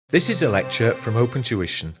This is a lecture from Open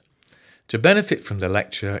Tuition. To benefit from the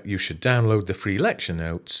lecture, you should download the free lecture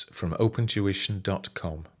notes from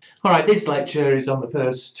opentuition.com. Alright, this lecture is on the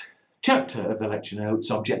first chapter of the lecture notes,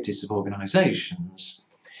 Objectives of Organisations,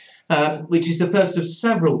 which is the first of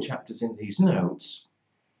several chapters in these notes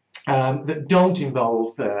that don't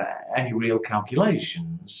involve any real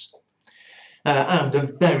calculations and are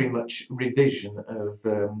very much revision of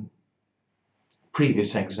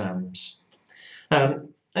previous exams.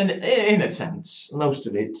 And in a sense, most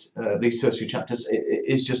of it, these first few chapters,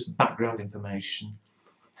 is just background information.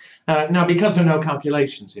 Now, because there are no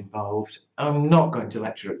calculations involved, I'm not going to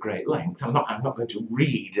lecture at great length. I'm not going to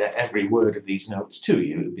read every word of these notes to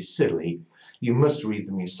you. It would be silly. You must read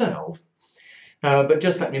them yourself. But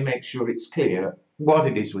just let me make sure it's clear what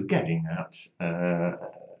it is we're getting at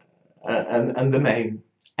and the main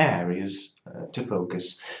areas to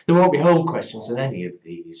focus. There won't be whole questions in any of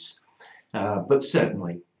these. But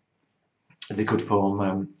certainly they could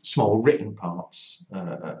form small written parts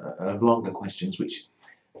of longer questions, which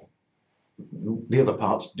the other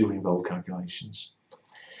parts do involve calculations.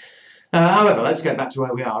 However, let's get back to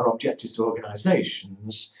where we are, objectives of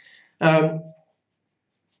organisations. The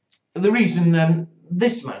reason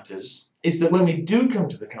this matters is that when we do come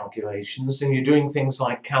to the calculations and you're doing things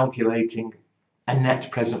like calculating a net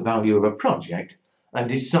present value of a project and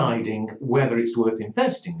deciding whether it's worth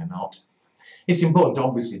investing or not, it's important,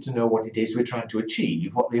 obviously, to know what it is we're trying to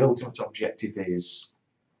achieve, what the ultimate objective is.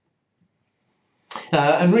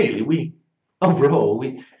 And really,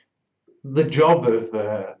 the job of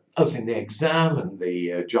us in the exam and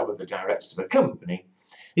the job of the directors of a company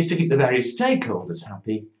is to keep the various stakeholders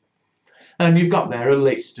happy. And you've got there a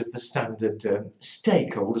list of the standard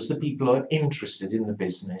stakeholders, the people who are interested in the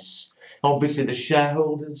business. Obviously, the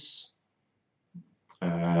shareholders,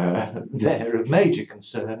 they're of major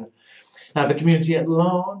concern. The community at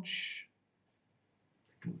large,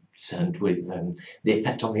 concerned with the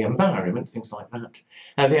effect on the environment, things like that.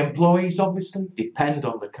 The employees, obviously, depend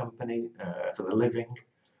on the company for the living.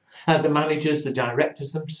 The managers, the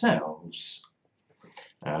directors themselves.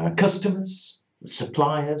 Customers,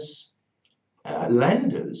 suppliers,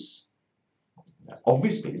 lenders.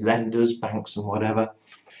 Obviously, lenders, banks and whatever.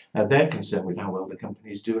 They're concerned with how well the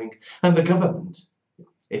company is doing. And the government,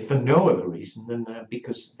 if for no other reason than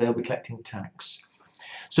because they'll be collecting tax.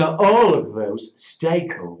 So all of those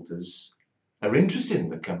stakeholders are interested in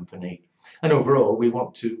the company, and overall we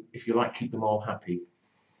want to, if you like, keep them all happy.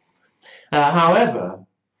 However,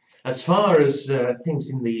 as far as things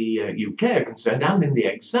in the UK are concerned, and in the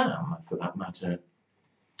exam for that matter,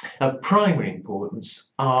 of primary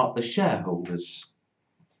importance are the shareholders.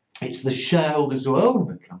 It's the shareholders who own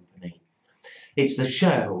the company. It's the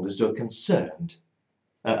shareholders who are concerned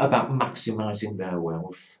about maximising their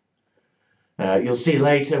wealth. You'll see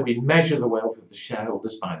later we measure the wealth of the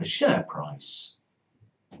shareholders by the share price.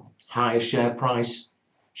 Higher share price,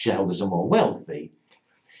 shareholders are more wealthy.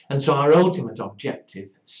 And so our ultimate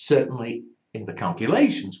objective, certainly in the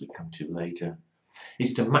calculations we come to later,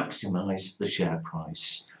 is to maximise the share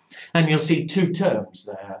price. And you'll see two terms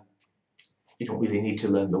there. You don't really need to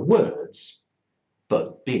learn the words,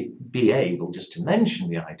 but be able just to mention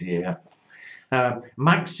the idea.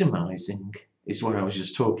 Maximising is what I was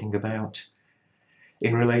just talking about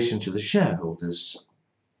in relation to the shareholders.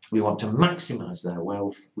 We want to maximise their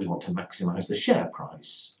wealth, we want to maximise the share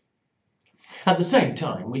price. At the same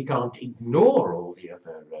time, we can't ignore all the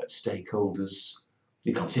other stakeholders.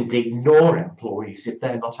 You can't simply ignore employees. If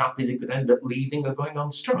they're not happy, they could end up leaving or going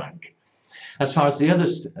on strike. As far as the other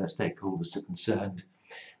stakeholders are concerned,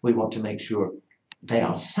 we want to make sure they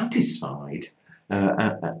are satisfied.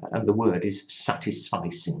 And the word is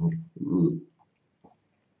satisficing.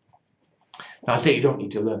 Now, I say you don't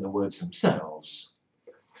need to learn the words themselves,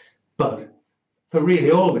 but for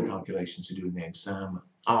really all the calculations we do in the exam,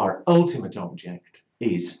 our ultimate object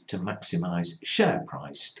is to maximise share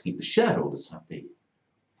price, to keep the shareholders happy.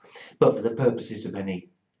 But for the purposes of any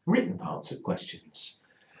written parts of questions,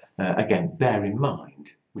 again, bear in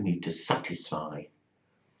mind, we need to satisfy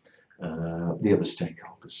the other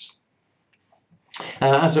stakeholders.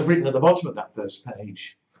 As I've written at the bottom of that first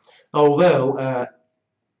page, although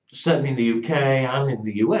certainly in the UK and in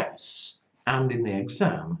the US and in the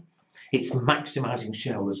exam, it's maximising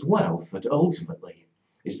shareholders' wealth that ultimately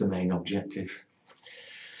is the main objective.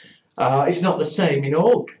 It's not the same in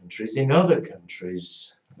all countries. In other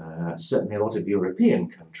countries, certainly a lot of European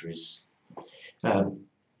countries,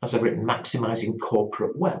 as I've written, maximising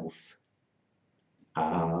corporate wealth.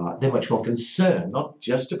 They're much more concerned, not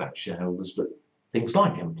just about shareholders, but things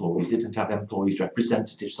like employees. They tend to have employees'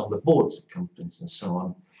 representatives on the boards of companies and so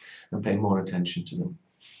on, and pay more attention to them.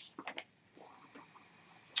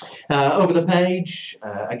 Over the page,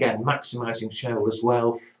 again, maximising shareholders'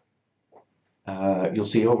 wealth. You'll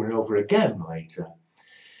see over and over again later.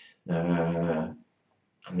 I'm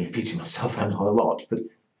repeating myself a lot, but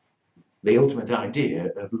the ultimate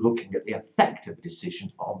idea of looking at the effect of a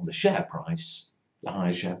decision on the share price, the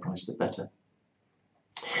higher share price, the better.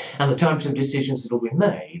 And the types of decisions that will be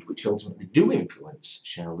made, which ultimately do influence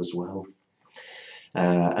shareholders' wealth.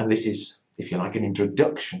 And this is, if you like, an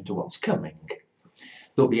introduction to what's coming.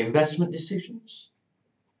 There'll be investment decisions.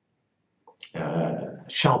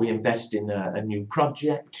 Shall we invest in a new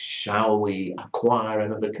project? Shall we acquire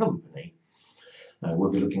another company?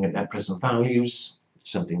 We'll be looking at net present values,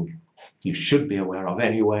 something you should be aware of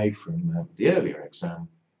anyway from the earlier exam.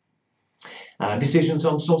 Decisions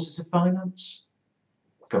on sources of finance.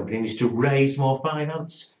 Company needs to raise more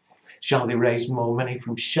finance. Shall they raise more money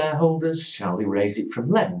from shareholders? Shall they raise it from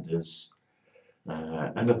lenders?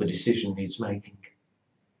 Another decision needs making.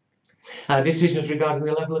 Decisions regarding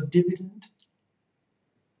the level of dividend.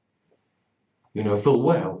 You know full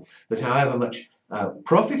well that however much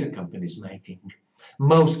profit a company is making,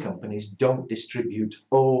 most companies don't distribute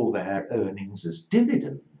all their earnings as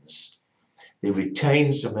dividends. They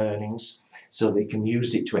retain some earnings so they can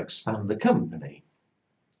use it to expand the company.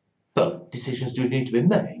 But decisions do need to be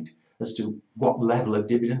made as to what level of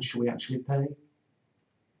dividend should we actually pay.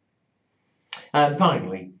 And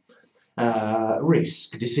finally,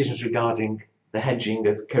 risk, decisions regarding the hedging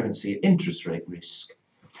of currency interest rate risk.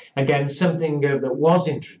 Again, something that was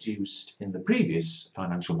introduced in the previous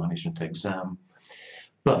financial management exam,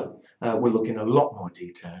 but we'll look in a lot more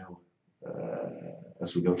detail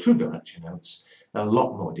as we go through the lecture notes, a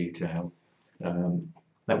lot more detail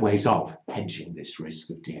that ways of hedging this risk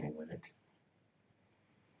of dealing with it.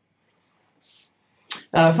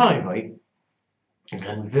 Finally,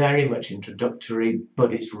 again, very much introductory,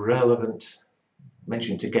 but it's relevant,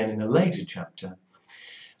 mentioned again in a later chapter.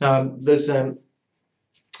 There's a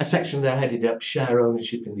section there headed up share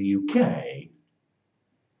ownership in the UK.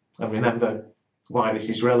 And remember why this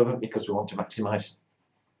is relevant, because we want to maximise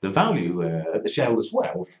the value of the shareholders'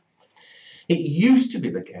 wealth. It used to be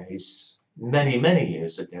the case many, many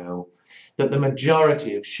years ago that the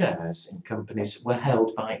majority of shares in companies were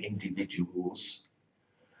held by individuals.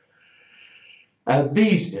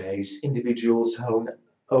 These days, individuals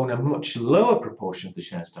own a much lower proportion of the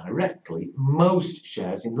shares directly. Most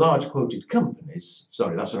shares in large quoted companies,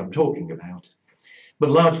 sorry, that's what I'm talking about, but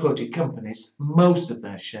large quoted companies, most of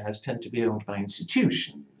their shares tend to be owned by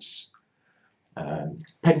institutions.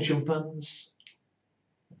 Pension funds,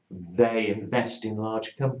 they invest in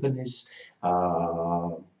large companies.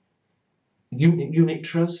 Unit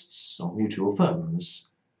trusts or mutual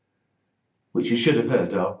funds, which you should have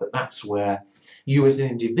heard of, but that's where you as an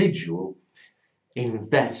individual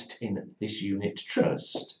invest in this unit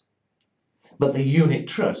trust. But the unit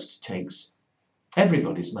trust takes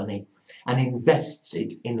everybody's money and invests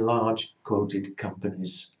it in large quoted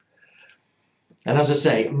companies. And as I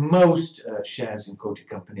say, most shares in quoted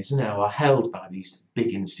companies now are held by these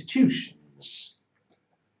big institutions.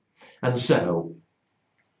 And so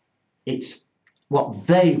it's what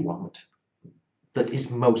they want that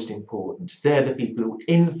is most important. They're the people who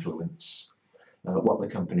influence what the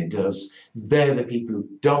company does. They're the people who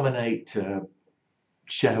dominate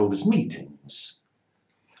shareholders' meetings.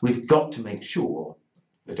 We've got to make sure,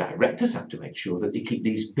 the directors have to make sure that they keep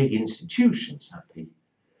these big institutions happy.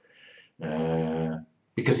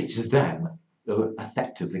 Because it's them who are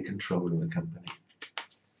effectively controlling the company.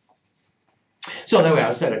 So there we are.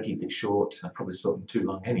 I said I'd keep it short. I've probably spoken too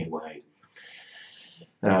long anyway.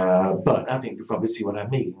 But I think you probably see what I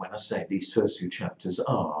mean when I say these first few chapters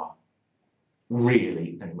are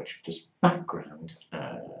really very much just background,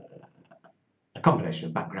 a combination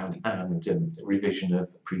of background and revision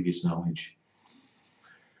of previous knowledge.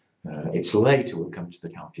 It's later we'll come to the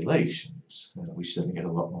calculations, which certainly get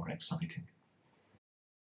a lot more exciting.